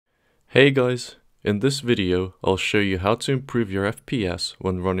Hey guys, in this video I'll show you how to improve your FPS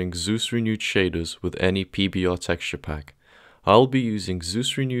when running SEUS Renewed shaders with any PBR texture pack. I'll be using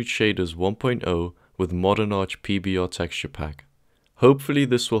SEUS Renewed Shaders 1.0 with Modern Arch PBR texture pack. Hopefully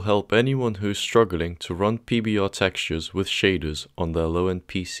this will help anyone who is struggling to run PBR textures with shaders on their low-end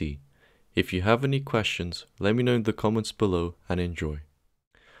PC. If you have any questions, let me know in the comments below and enjoy.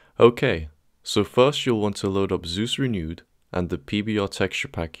 Okay, so first you'll want to load up SEUS Renewed and the PBR texture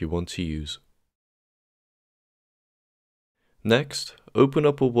pack you want to use. Next, open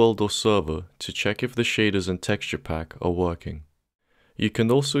up a world or server to check if the shaders and texture pack are working. You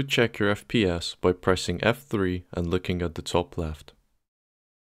can also check your FPS by pressing F3 and looking at the top left.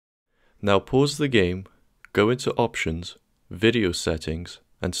 Now pause the game, go into Options, Video Settings,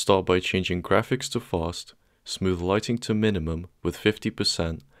 and start by changing graphics to fast, smooth lighting to minimum with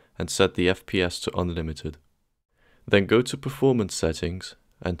 50%, and set the FPS to unlimited. Then go to Performance Settings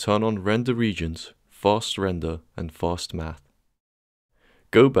and turn on Render Regions, Fast Render and Fast Math.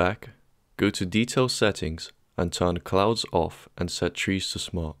 Go back, go to Detail Settings and turn Clouds off and set Trees to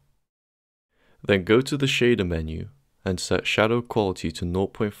Smart. Then go to the Shader menu and set Shadow Quality to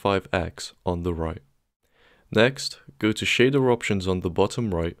 0.5x on the right. Next, go to Shader Options on the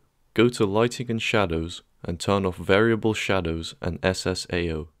bottom right, go to Lighting and Shadows and turn off Variable Shadows and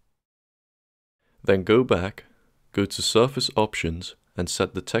SSAO. Then go back, go to Surface Options and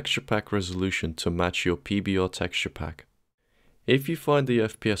set the texture pack resolution to match your PBR texture pack. If you find the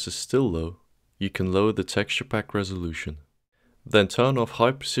FPS is still low, you can lower the texture pack resolution. Then turn off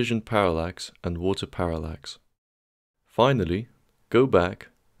High Precision Parallax and Water Parallax. Finally, go back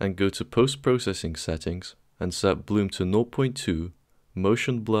and go to Post-Processing Settings and set Bloom to 0.2,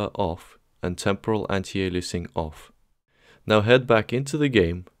 Motion Blur off and Temporal Anti-Aliasing off. Now head back into the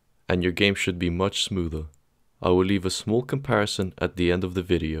game and your game should be much smoother. I will leave a small comparison at the end of the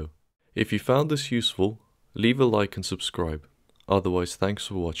video. If you found this useful, leave a like and subscribe. Otherwise, thanks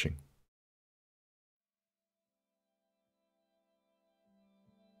for watching.